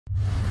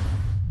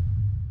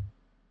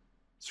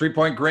3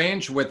 Point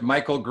Grange with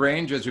Michael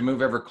Grange as we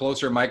move ever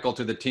closer, Michael,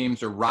 to the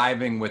teams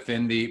arriving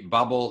within the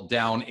bubble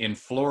down in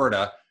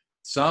Florida.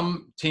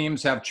 Some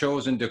teams have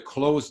chosen to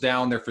close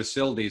down their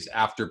facilities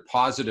after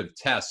positive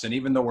tests. And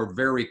even though we're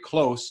very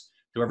close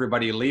to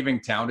everybody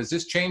leaving town, does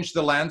this change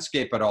the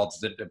landscape at all?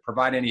 Does it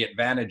provide any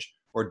advantage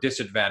or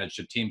disadvantage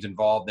to teams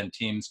involved and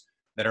teams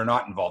that are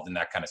not involved in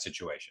that kind of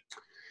situation?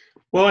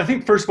 Well, I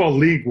think, first of all,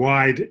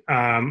 league-wide,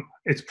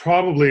 it's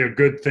probably a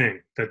good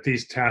thing that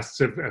these tests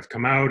have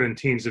come out and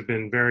teams have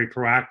been very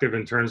proactive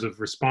in terms of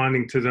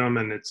responding to them.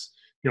 And it's,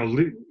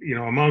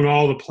 among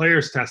all the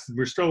players tested,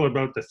 we're still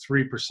about the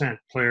 3%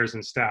 players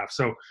and staff.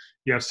 So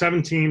you have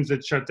 7 teams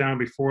that shut down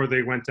before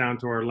they went down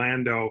to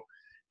Orlando.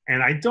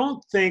 And I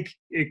don't think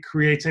it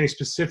creates any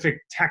specific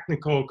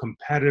technical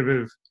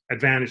competitive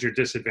advantage or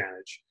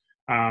disadvantage.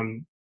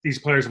 These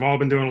players have all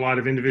been doing a lot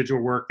of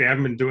individual work. They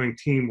haven't been doing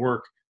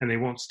teamwork, and they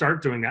won't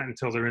start doing that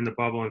until they're in the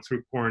bubble and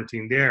through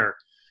quarantine there.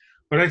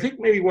 But I think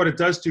maybe what it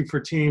does do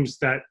for teams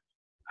that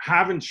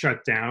haven't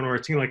shut down, or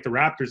a team like the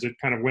Raptors that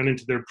kind of went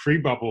into their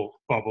pre-bubble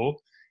bubble,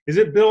 is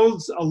it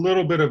builds a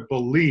little bit of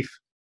belief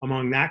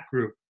among that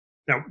group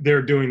that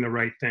they're doing the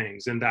right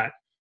things and that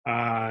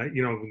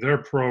their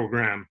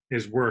program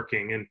is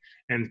working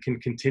and can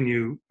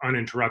continue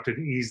uninterrupted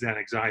and ease that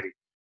anxiety.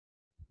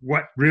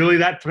 What really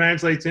that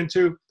translates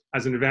into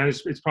as an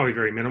advantage, it's probably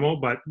very minimal,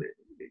 but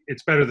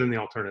it's better than the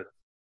alternative.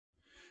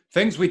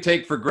 Things we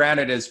take for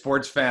granted as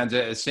sports fans,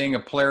 seeing a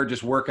player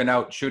just working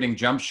out, shooting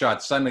jump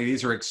shots. Suddenly,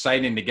 these are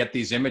exciting to get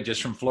these images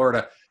from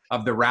Florida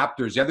of the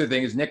Raptors. The other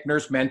thing is Nick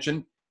Nurse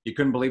mentioned, you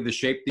couldn't believe the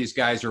shape these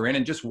guys are in,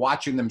 and just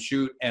watching them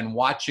shoot and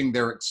watching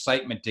their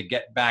excitement to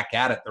get back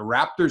at it. The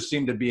Raptors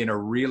seem to be in a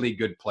really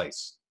good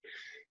place.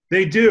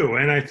 They do,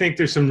 and I think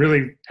there's some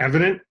really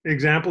evident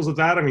examples of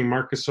that. I mean,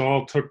 Marc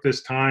Gasol took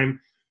this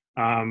time,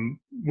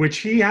 which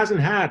he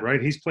hasn't had,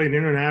 right? He's played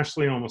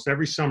internationally almost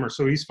every summer,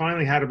 so he's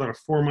finally had about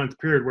a 4-month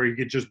period where he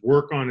could just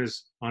work on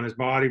his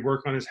body,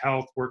 work on his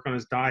health, work on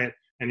his diet,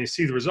 and you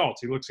see the results.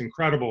 He looks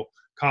incredible.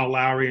 Kyle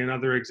Lowry,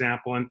 another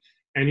example,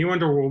 and you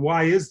wonder, well,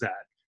 why is that?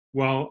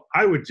 Well,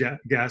 I would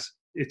guess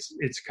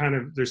it's kind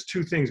of, there's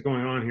 2 things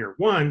going on here.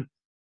 One,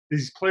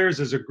 these players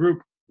as a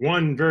group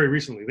won very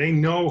recently. They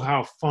know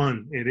how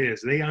fun it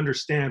is. They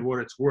understand what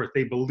it's worth.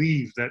 They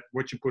believe that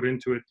what you put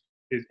into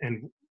it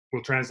and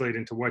will translate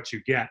into what you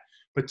get.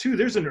 But 2,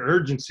 there's an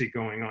urgency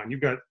going on.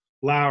 You've got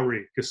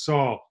Lowry,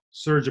 Gasol,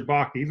 Serge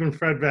Ibaka, even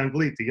Fred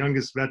VanVleet, the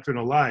youngest veteran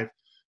alive,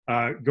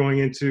 going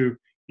into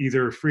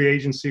either free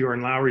agency or,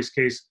 in Lowry's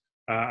case,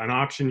 an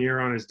option year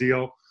on his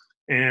deal.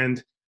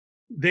 And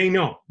they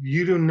know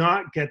you do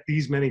not get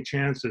these many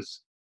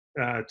chances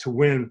to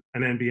win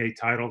an NBA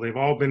title. They've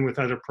all been with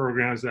other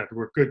programs that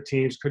were good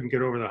teams, couldn't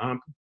get over the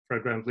hump,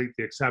 Fred VanVleet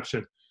the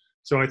exception.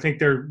 So I think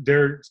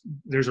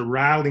there's a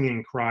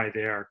rallying cry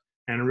there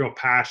and a real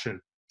passion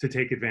to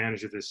take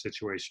advantage of this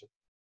situation.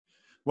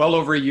 Well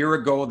over a year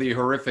ago, the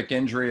horrific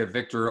injury of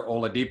Victor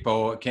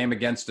Oladipo came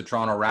against the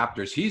Toronto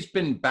Raptors. He's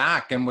been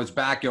back and was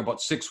back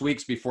about 6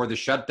 weeks before the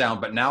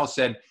shutdown, but now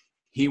said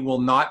he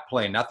will not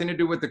play. Nothing to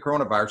do with the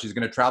coronavirus. He's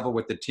going to travel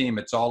with the team.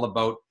 It's all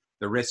about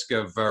the risk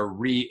of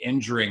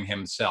re-injuring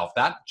himself.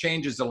 That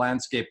changes the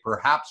landscape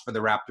perhaps for the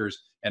Raptors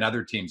and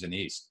other teams in the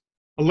East.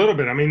 A little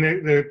bit. I mean,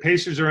 the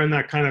Pacers are in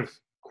that kind of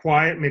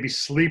quiet, maybe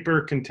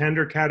sleeper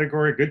contender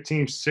category. Good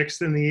team,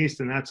 6th in the East,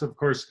 and that's, of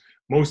course,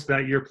 most of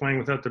that year playing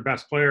without their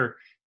best player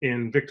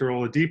in Victor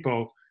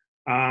Oladipo.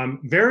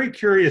 Very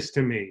curious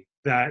to me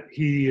that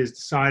he is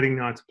deciding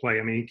not to play.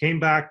 I mean, he came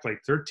back, played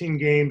 13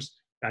 games.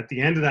 At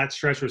the end of that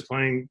stretch was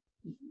playing,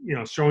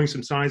 showing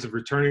some signs of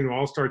returning to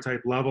all-star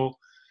type level.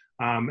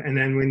 And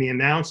then when the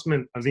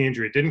announcement of the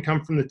injury, it didn't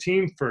come from the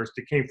team first.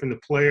 It came from the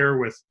player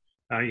with,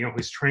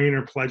 his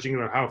trainer pledging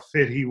about how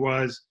fit he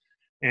was.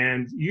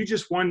 And you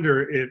just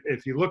wonder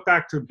if you look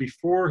back to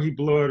before he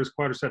blew out his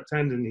quadricep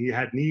tendon, he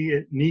had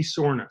knee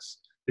soreness.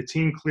 The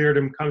team cleared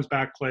him, comes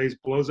back, plays,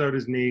 blows out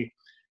his knee.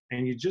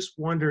 And you just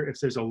wonder if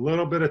there's a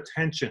little bit of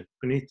tension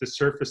beneath the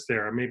surface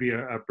there, or maybe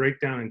a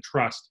breakdown in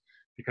trust,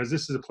 because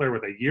this is a player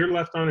with a year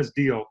left on his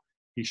deal.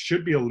 He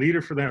should be a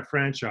leader for that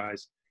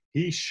franchise.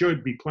 He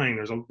should be playing.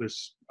 There's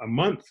a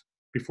month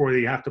before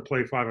they have to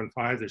play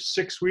 5-on-5. There's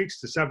 6 weeks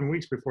to 7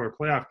 weeks before a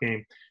playoff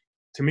game.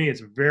 To me,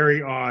 it's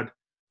very odd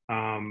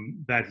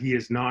that he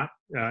is not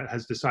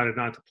has decided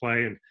not to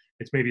play, and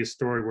it's maybe a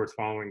story worth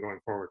following going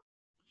forward.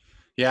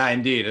 Yeah,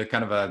 indeed. A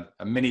kind of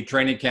a mini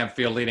training camp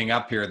feel leading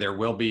up here. There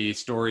will be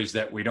stories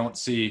that we don't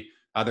see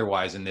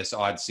otherwise in this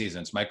odd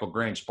season. It's Michael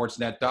Grange,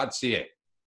 Sportsnet.ca.